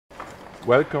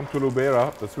Welcome to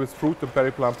Lubera, the Swiss fruit and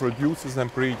berry plant producers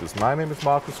and breeders. My name is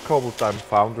Markus Kobelt, I'm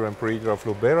founder and breeder of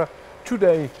Lubera.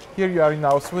 Today, here you are in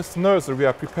our Swiss nursery. We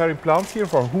are preparing plants here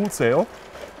for wholesale.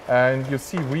 And you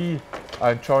see we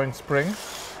are enjoying spring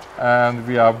and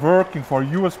we are working for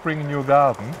your spring in your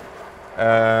garden.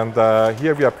 And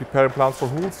here we are preparing plants for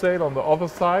wholesale. On the other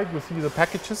side, you see the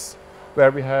packages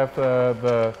where we have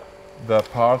the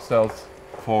parcels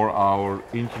for our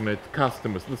intimate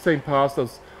customers. The same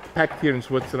parcels packed here in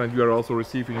Switzerland you are also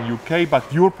receiving in UK,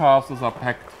 but your parcels are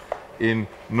packed in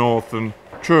northern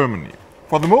Germany.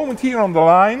 For the moment here on the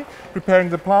line, preparing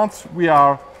the plants, we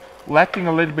are lacking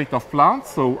a little bit of plants,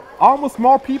 so almost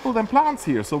more people than plants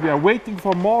here. So we are waiting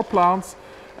for more plants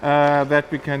that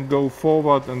we can go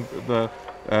forward and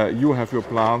you have your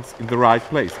plants in the right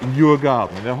place, in your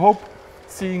garden. And I hope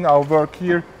seeing our work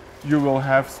here, you will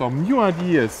have some new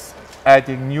ideas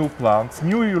adding new plants,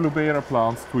 new Lubera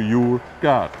plants to your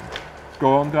garden.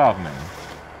 Go on gardening.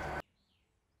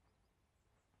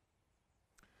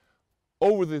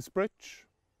 Over this bridge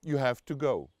you have to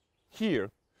go.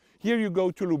 Here you go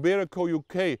to Lubera Co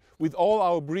UK with all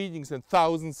our breedings and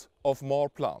thousands of more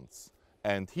plants.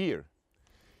 And here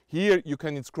you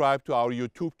can subscribe to our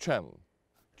YouTube channel.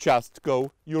 Just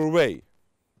go your way.